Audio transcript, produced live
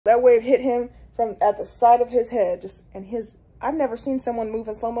That wave hit him from at the side of his head, just, and I've never seen someone move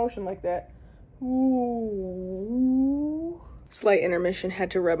in slow motion like that. Ooh. Slight intermission, had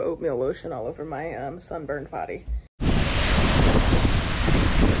to rub oatmeal lotion all over my sunburned body.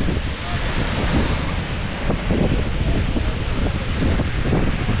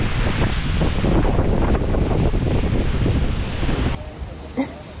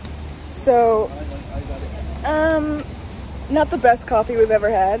 So, not the best coffee we've ever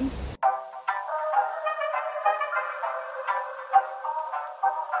had.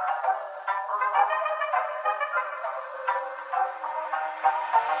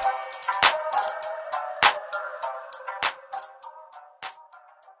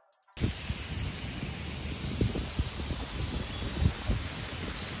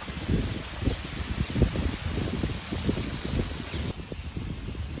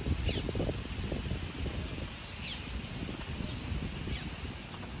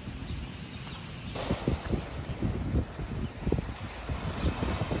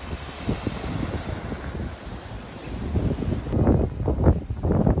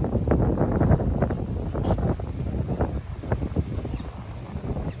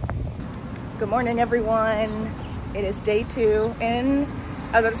 Good morning, everyone. It is day 2 in,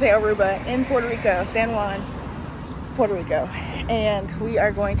 I was about to say Aruba, in Puerto Rico, San Juan, Puerto Rico. And we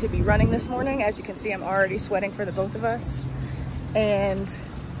are going to be running this morning. As you can see, I'm already sweating for the both of us. And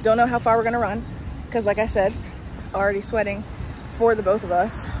don't know how far we're gonna run, because like I said, already sweating for the both of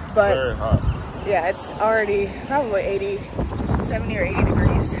us. But very hot. Yeah, it's already probably 70 or 80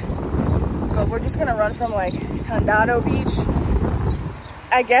 degrees. But we're just gonna run from like Condado Beach,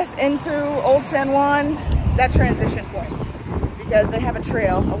 I guess, into Old San Juan, that transition point, because they have a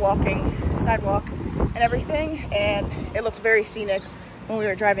trail, a walking sidewalk and everything, and it looked very scenic when we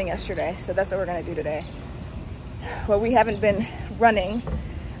were driving yesterday. So that's what we're gonna do today. Well, we haven't been running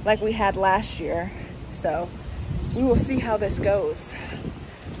like we had last year, so we will see how this goes.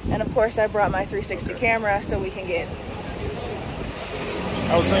 And of course, I brought my 360 camera so we can get...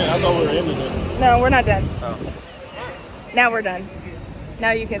 I was saying, I thought we were ending it. No, we're not done. Oh. Now we're done.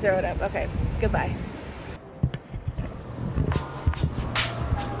 Now you can throw it up. Okay, goodbye.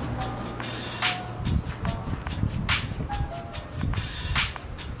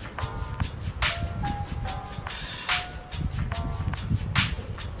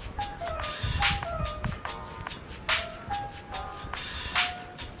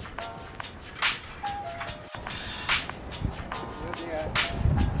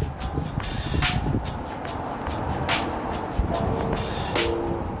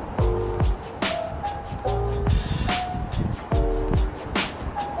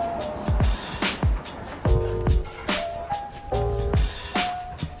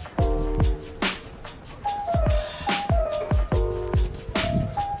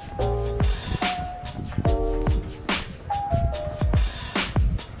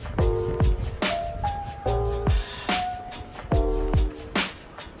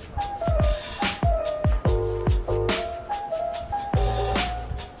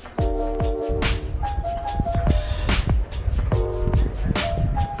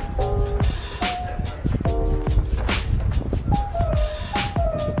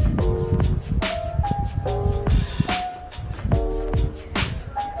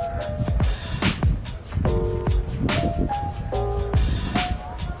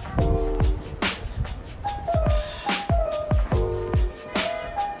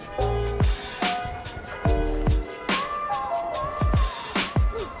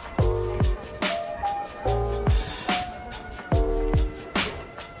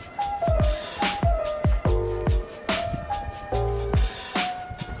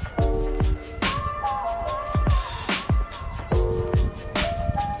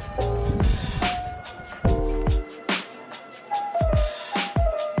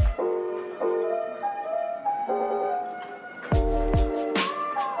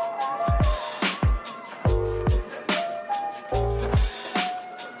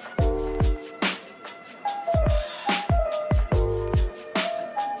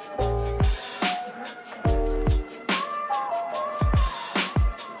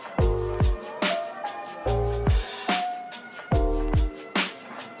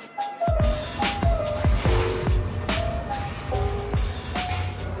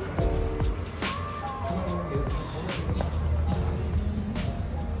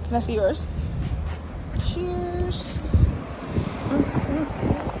 Can I see yours? Cheers.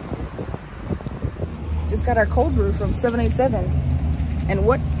 Just got our cold brew from 787. And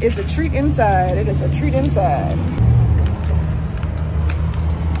what is a treat inside? It is a treat inside.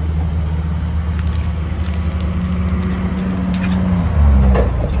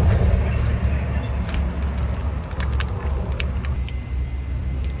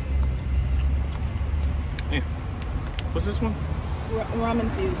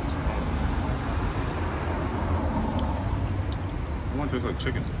 one tastes like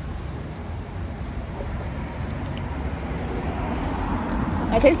chicken.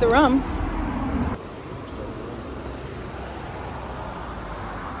 I taste the rum.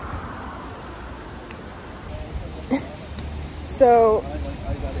 So,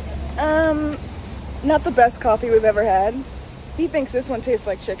 not the best coffee we've ever had. He thinks this one tastes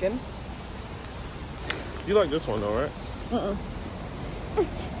like chicken. You like this one though, right?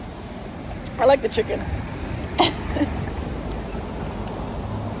 I like the chicken.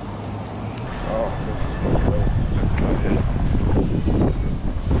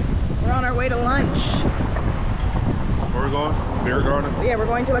 We're on our way to lunch. Where are we going? Beer garden? Yeah, we're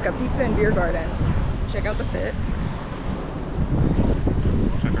going to like a pizza and beer garden. Check out the fit.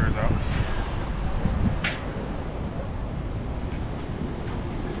 Check hers out.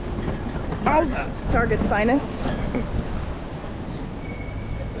 Target's finest.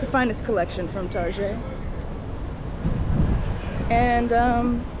 The finest collection from Target. And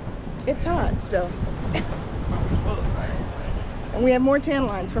it's hot still. And we have more tan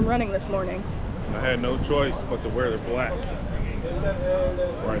lines from running this morning. I had no choice but to wear the black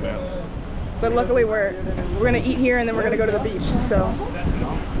right now. But luckily we're gonna eat here and then we're gonna go to the beach. So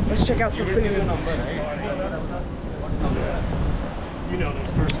let's check out some foods.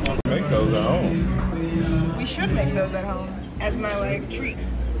 Make those at home. We should make those at home as my like treat.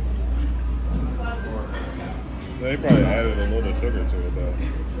 They probably added a little sugar to it though.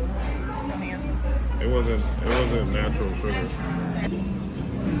 So handsome. It wasn't natural sugar.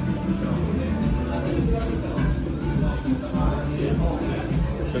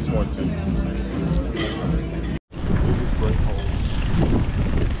 Six 1 2.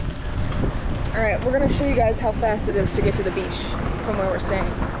 All right, we're gonna show you guys how fast it is to get to the beach from where we're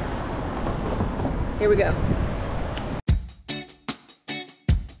staying. Here we go.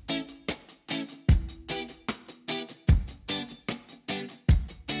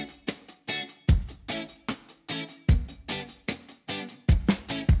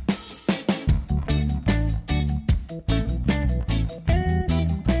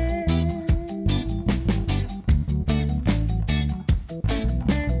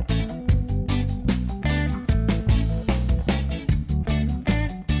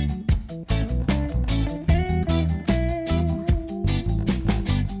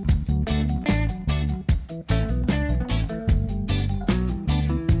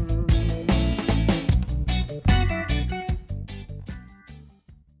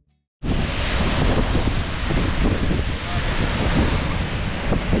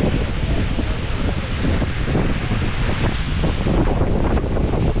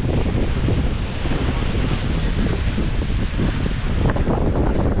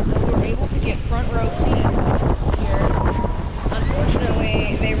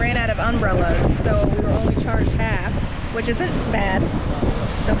 Umbrellas, so we were only charged half, which isn't bad.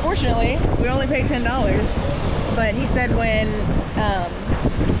 So fortunately, we only paid $10. But he said when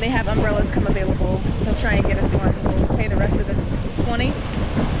they have umbrellas come available, he'll try and get us one. We'll pay the rest of the 20.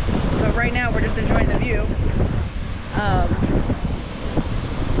 But right now, we're just enjoying the view.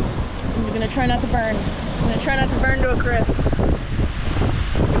 We're gonna try not to burn. I'm gonna try not to burn to a crisp.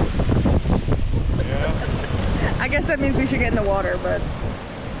 Yeah. I guess that means we should get in the water, but.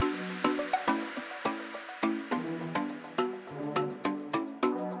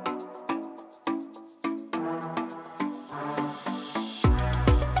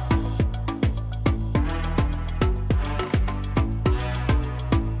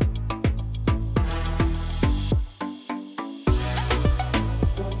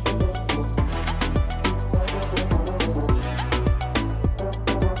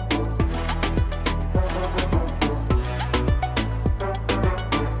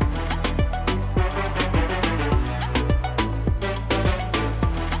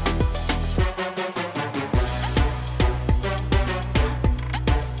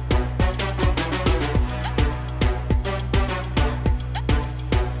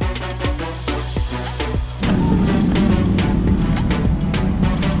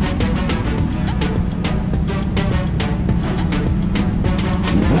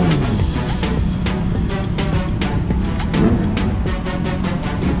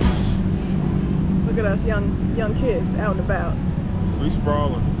 Us young kids out and about. We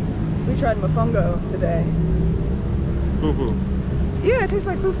sprawling. We tried mofungo today. Fufu. Yeah, it tastes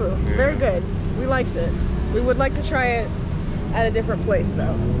like fufu. Yeah. Very good. We liked it. We would like to try it at a different place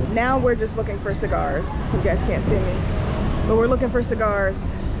though. Now we're just looking for cigars. You guys can't see me, but we're looking for cigars.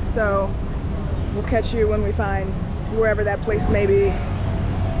 So we'll catch you when we find wherever that place may be.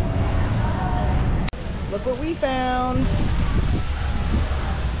 Look what we found.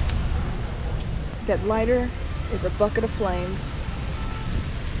 That lighter is a bucket of flames.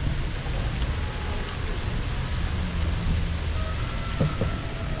 The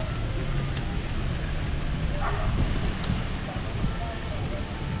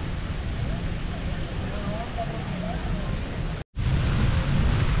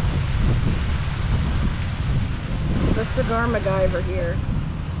cigar MacGyver here.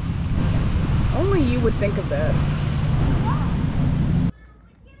 Only you would think of that.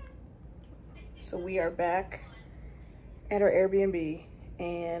 So we are back at our Airbnb,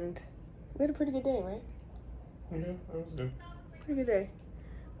 and we had a pretty good day, right? Yeah, that was good. Pretty good day.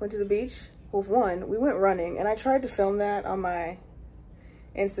 Went to the beach. Well, one, we went running, and I tried to film that on my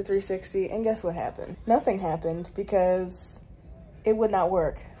Insta360, and guess what happened? Nothing happened because it would not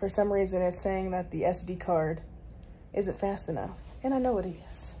work. For some reason, it's saying that the SD card isn't fast enough, and I know it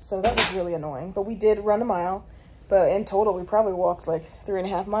is. So that was really annoying, but we did run a mile, but in total, we probably walked like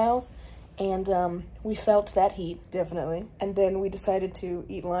 3.5 miles, and we felt that heat, definitely. And then we decided to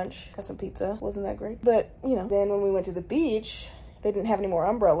eat lunch, got some pizza, wasn't that great? But, you know, then when we went to the beach, they didn't have any more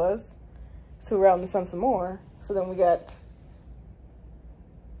umbrellas, so we were out in the sun some more. So then we got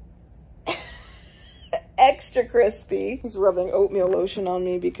extra crispy. He's rubbing oatmeal lotion on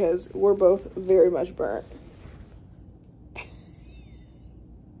me because we're both very much burnt.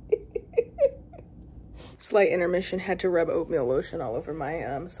 Slight intermission, had to rub oatmeal lotion all over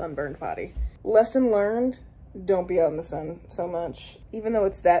my sunburned body. Lesson learned, don't be out in the sun so much. Even though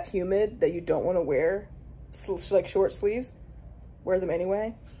it's that humid that you don't want to wear like short sleeves, wear them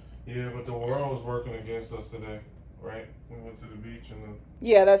anyway. Yeah, but the world was working against us today, right? We went to the beach and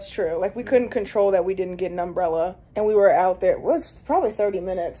Yeah, that's true. Like, we couldn't control that we didn't get an umbrella, and we were out there. It was probably 30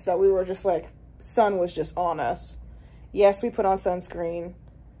 minutes that we were just like, sun was just on us. Yes, we put on sunscreen,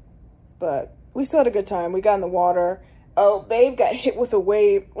 but we still had a good time. We got in the water. Oh, babe got hit with a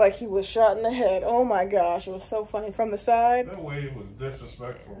wave like he was shot in the head. Oh my gosh, it was so funny from the side. that wave was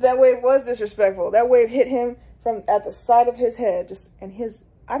disrespectful. That wave was disrespectful. That wave hit him from at the side of his head.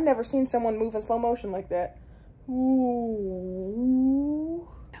 I've never seen someone move in slow motion like that. Ooh.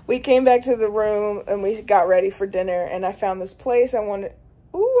 We came back to the room and we got ready for dinner, and I found this place I need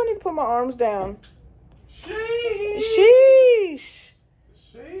to put my arms down. Sheesh.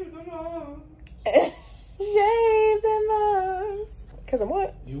 Shave them arms. Shave them arms. Cause I'm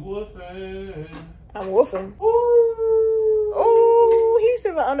what? You woofing. I'm woofing. Ooh. Oh, he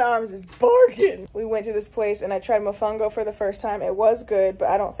said my underarms is barking. We went to this place and I tried mofungo for the first time. It was good, but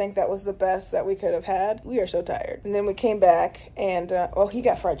I don't think that was the best that we could have had. We are so tired. And then we came back and, well, he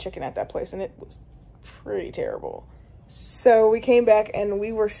got fried chicken at that place and it was pretty terrible. So we came back and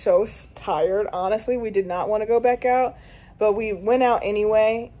we were so tired. Honestly, we did not want to go back out, but we went out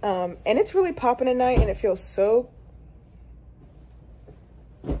anyway. And it's really popping at night and it feels so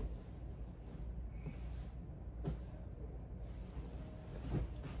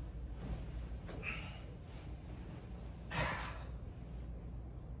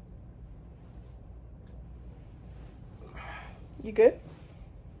You good?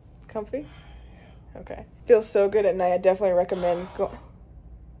 Comfy? Okay. Feels so good at night. I definitely recommend going.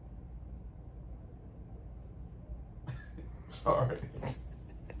 Sorry.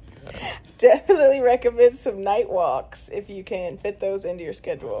 Definitely recommend some night walks if you can fit those into your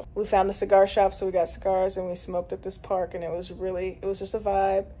schedule. We found a cigar shop, so we got cigars and we smoked at this park, and it was just a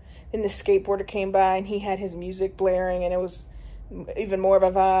vibe. Then the skateboarder came by and he had his music blaring, and it was even more of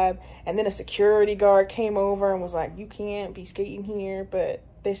a vibe. And then a security guard came over and was like, you can't be skating here, but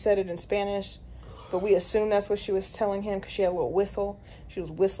they said it in Spanish, but we assumed that's what she was telling him because she had a little whistle. She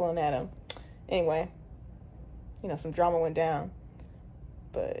was whistling at him. Anyway, you know, some drama went down,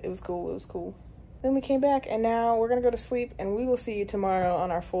 but it was cool. It was cool. Then we came back and now we're gonna go to sleep, and we will see you tomorrow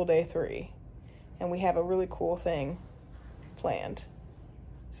on our full day 3, and we have a really cool thing planned,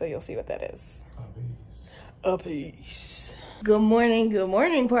 so you'll see what that is. A piece. Good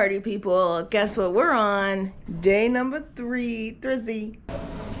morning, party people. Guess what we're on? Day number 3, Thrizzy.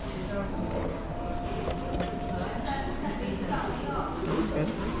 Looks good.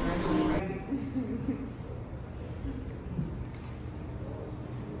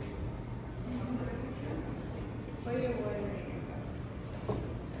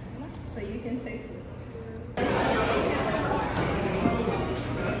 So you can taste it.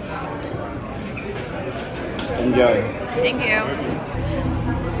 Enjoy. Thank you.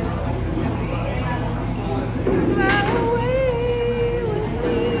 Fly away with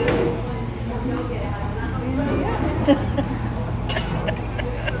me.